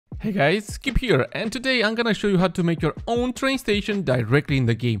Hey guys, Skip here, and today I'm gonna show you how to make your own train station directly in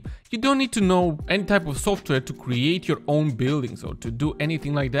the game. You don't need to know any type of software to create your own buildings or to do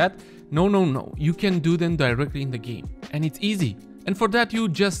anything like that. No. You can do them directly in the game, and it's easy. And for that you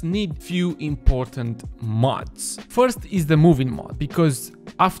just need few important mods. First is the moving mod, because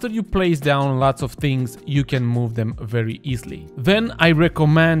after you place down lots of things, you can move them very easily. Then I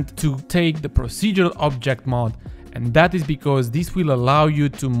recommend to take the procedural object mod, and that is because this will allow you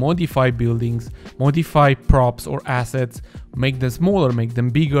to modify buildings, modify props or assets, make them smaller, make them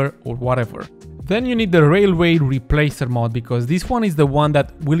bigger or whatever. Then you need the railway replacer mod, because this one is the one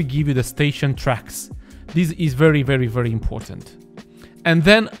that will give you the station tracks. This is very important. And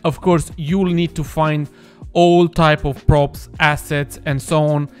then of course you'll need to find all type of props, assets and so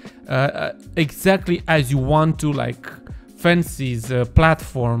on, exactly as you want to, like fences,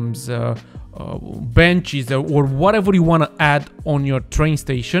 platforms, benches or whatever you want to add on your train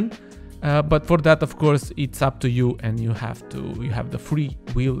station. But for that of course it's up to you, and you have the free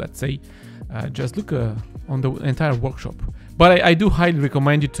will, let's say. Just look on the entire workshop. But I do highly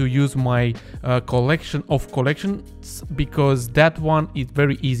recommend you to use my collection of collections, because that one is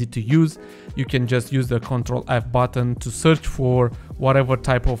very easy to use. You can just use the Ctrl F button to search for whatever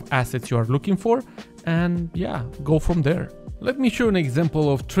type of assets you are looking for, and yeah, go from there. Let me show an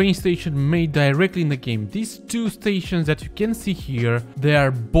example of train station made directly in the game. These two stations that you can see here, they are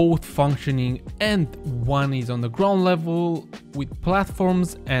both functioning, and one is on the ground level with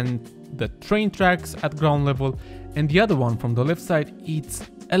platforms and the train tracks at ground level, and the other one from the left side, it's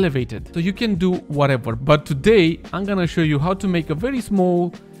elevated. So you can do whatever, but today I'm gonna show you how to make a very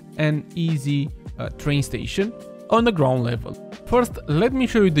small and easy train station on the ground level. First, let me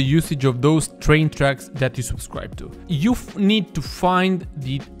show you the usage of those train tracks that you subscribe to. You need to find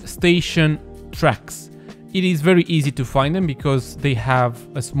the station tracks. It is very easy to find them because they have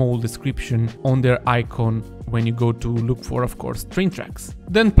a small description on their icon when you go to look for, of course, train tracks.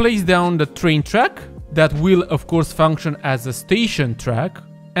 Then place down the train track that will, of course, function as a station track.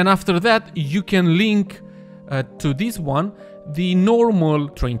 And after that, you can link to this one the normal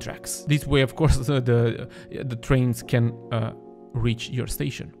train tracks. This way, of course, the trains can reach your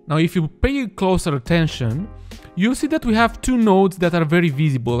station. Now, if you pay closer attention, you'll see that we have two nodes that are very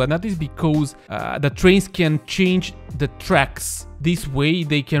visible, and that is because the trains can change the tracks. This way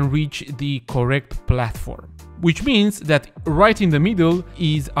they can reach the correct platform, which means that right in the middle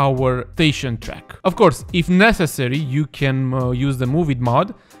is our station track. Of course, if necessary, you can use the move it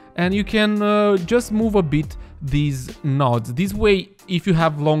mod, and you can just move a bit these nodes. This way, if you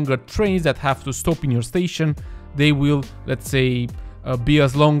have longer trains that have to stop in your station, they will, let's say, be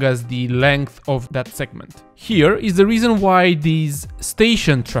as long as the length of that segment. Here is the reason why this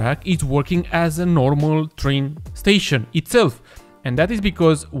station track is working as a normal train station itself. And that is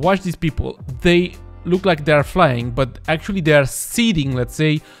because, watch these people, they look like they are flying, but actually they are sitting, let's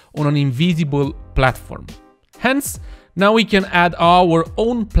say, on an invisible platform. Hence, now we can add our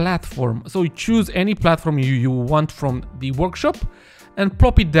own platform. So you choose any platform you want from the workshop and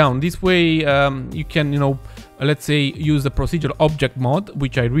prop it down. This way you can, let's say, use the procedural object mod,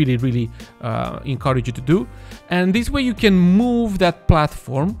 which I really encourage you to do. And this way you can move that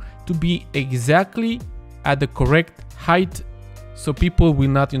platform to be exactly at the correct height, so people will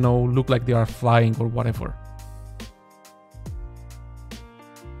not, look like they are flying or whatever.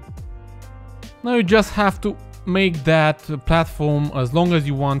 Now you just have to make that platform as long as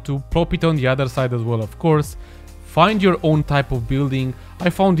you want to, prop it on the other side as well, of course. Find your own type of building. I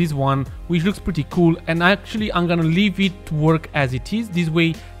found this one, which looks pretty cool, and actually I'm gonna leave it to work as it is. This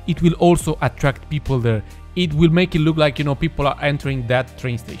way it will also attract people there. It will make it look like, people are entering that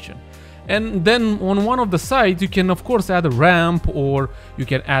train station. And then on one of the sides you can of course add a ramp, or you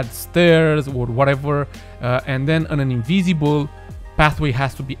can add stairs or whatever, and then an invisible pathway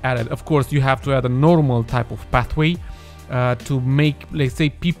has to be added. Of course you have to add a normal type of pathway to make, let's say,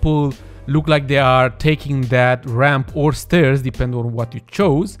 people look like they are taking that ramp or stairs, depending on what you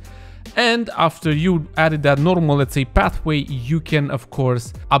chose. And after you added that normal, let's say, pathway, you can of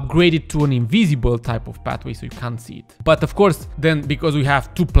course upgrade it to an invisible type of pathway so you can't see it. But of course then, because we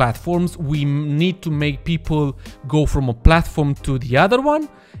have two platforms, we need to make people go from a platform to the other one.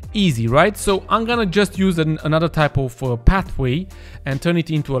 Easy, right? So I'm gonna just use another type of pathway and turn it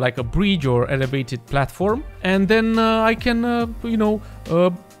into like a bridge or elevated platform, and then I can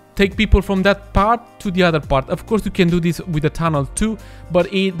take people from that part to the other part. Of course you can do this with a tunnel too, but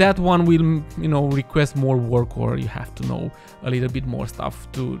that one will request more work, or you have to know a little bit more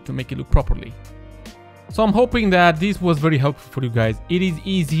stuff to make it look properly. So I'm hoping that this was very helpful for you guys. It is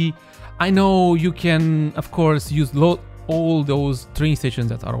easy. I know you can, of course, use all those train stations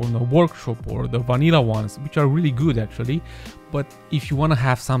that are on the workshop or the vanilla ones, which are really good actually. But if you want to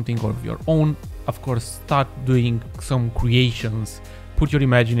have something of your own, of course, start doing some creations, put your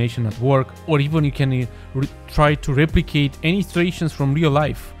imagination at work, or even you can try to replicate any stations from real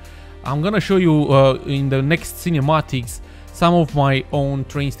life. I'm gonna show you in the next cinematics some of my own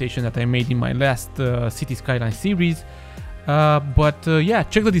train station that I made in my last City Skylines series. Yeah,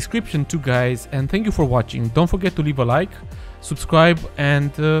 check the description too, guys, and thank you for watching. Don't forget to leave a like, subscribe,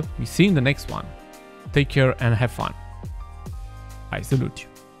 and we see you in the next one. Take care and have fun. I salute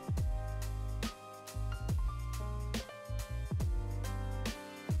you.